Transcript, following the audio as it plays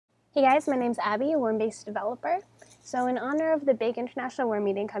Hey guys, my name's Abby, a WormBase developer. So in honor of the big International Worm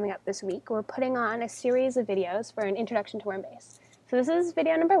meeting coming up this week, we're putting on a series of videos for an introduction to WormBase. So this is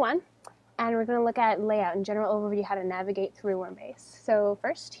video number 1, and we're going to look at layout and general overview how to navigate through WormBase. So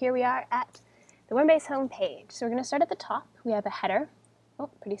first, here we are at the WormBase homepage. So we're going to start at the top. We have a header. Oh,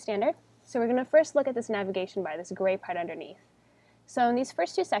 pretty standard. So we're going to first look at this navigation bar, this gray part underneath. So in these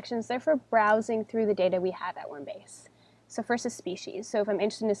first two sections, they're for browsing through the data we have at WormBase. So first is species. So if I'm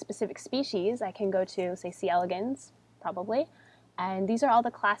interested in a specific species, I can go to, say, C. elegans, probably. And these are all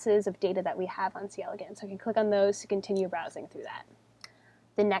the classes of data that we have on C. elegans. So I can click on those to continue browsing through that.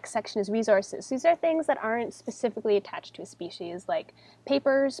 The next section is resources. These are things that aren't specifically attached to a species, like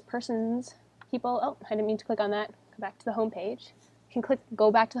papers, persons, people. Oh, I didn't mean to click on that. Go back to the home page. I can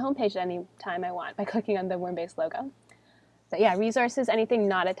go back to the home page at any time I want by clicking on the WormBase logo. But yeah, resources, anything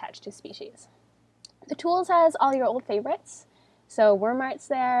not attached to species. The tools has all your old favorites. So WormArt's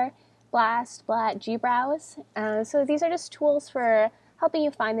there, Blast, Blat, gbrowse. So these are just tools for helping you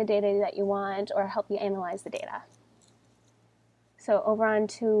find the data that you want or help you analyze the data. So over on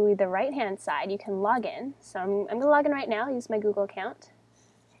to the right-hand side, you can log in. So I'm going to log in right now, use my Google account.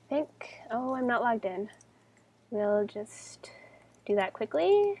 I think, oh, I'm not logged in. We'll just do that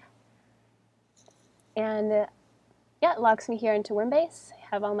quickly. And yeah, it logs me here into WormBase. I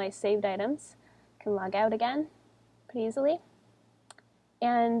have all my saved items. Can log out again pretty easily.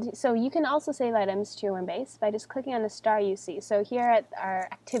 And so you can also save items to your WormBase by just clicking on the star you see. So here at our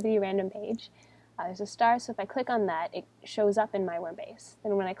activity random page, there's a star, so if I click on that, it shows up in my WormBase.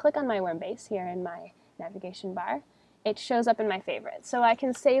 Then when I click on my WormBase here in my navigation bar, it shows up in my favorites. So I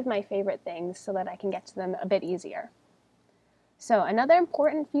can save my favorite things so that I can get to them a bit easier. So another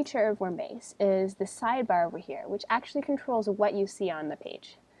important feature of WormBase is the sidebar over here, which actually controls what you see on the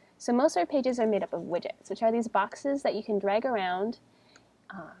page. So most of our pages are made up of widgets, which are these boxes that you can drag around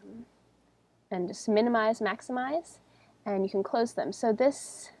and just minimize, maximize, and you can close them. So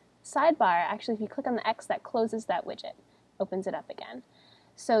this sidebar, actually, if you click on the X, that closes that widget, opens it up again.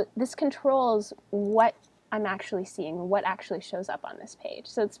 So this controls what I'm actually seeing, what actually shows up on this page.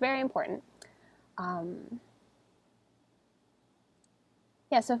 So it's very important.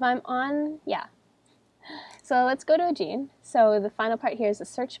 Yeah, so if I'm on, So let's go to a gene. So the final part here is the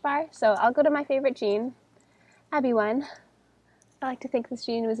search bar. So I'll go to my favorite gene, Abby1. I like to think this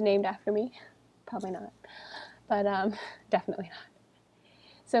gene was named after me. Probably not, but definitely not.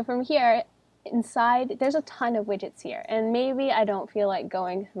 So from here, inside, there's a ton of widgets here, and maybe I don't feel like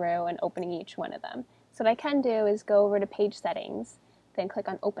going through and opening each one of them. So what I can do is go over to page settings, then click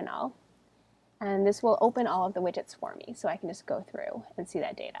on open all, and this will open all of the widgets for me, so I can just go through and see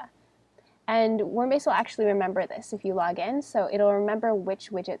that data. And WormBase will actually remember this if you log in, so it'll remember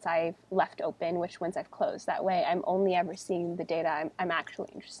which widgets I've left open, which ones I've closed. That way I'm only ever seeing the data I'm actually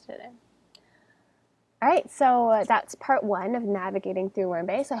interested in. All right, so that's part 1 of navigating through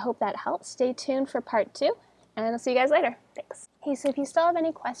WormBase. I hope that helps. Stay tuned for part 2, and I'll see you guys later. Thanks. Hey, so if you still have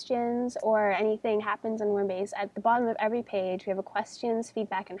any questions or anything happens in WormBase, at the bottom of every page we have a questions,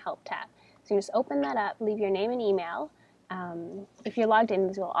 feedback, and help tab. So you just open that up, leave your name and email. If you're logged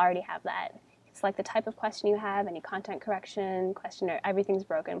in, you'll already have that. Select the type of question you have, any content correction, question, or everything's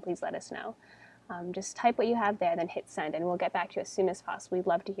broken, please let us know. Just type what you have there, then hit send, and we'll get back to you as soon as possible. We'd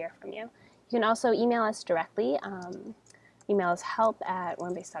love to hear from you. You can also email us directly. Email us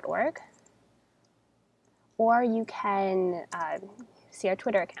help@wormbase.org. Or you can see our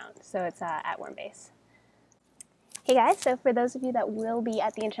Twitter account, so it's at WormBase. Hey guys, so for those of you that will be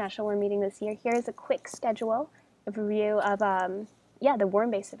at the International Worm meeting this year, here's a quick schedule overview of the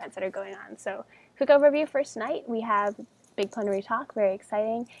WormBase events that are going on. So quick overview, first night we have Big Plenary Talk, very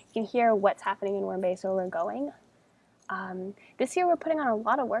exciting. You can hear what's happening in WormBase where we're going. This year we're putting on a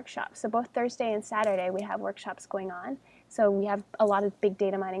lot of workshops. So both Thursday and Saturday we have workshops going on. So we have a lot of big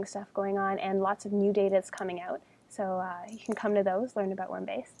data mining stuff going on and lots of new data that's coming out. So you can come to those, learn about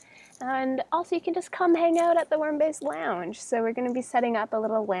WormBase. And also you can just come hang out at the WormBase lounge. So we're going to be setting up a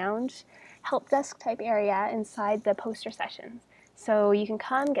little lounge help desk type area inside the poster sessions. So you can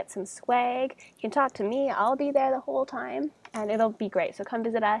come, get some swag, you can talk to me, I'll be there the whole time, and it'll be great. So come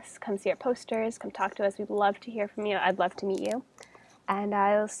visit us, come see our posters, come talk to us, we'd love to hear from you, I'd love to meet you. And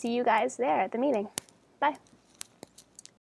I'll see you guys there at the meeting. Bye.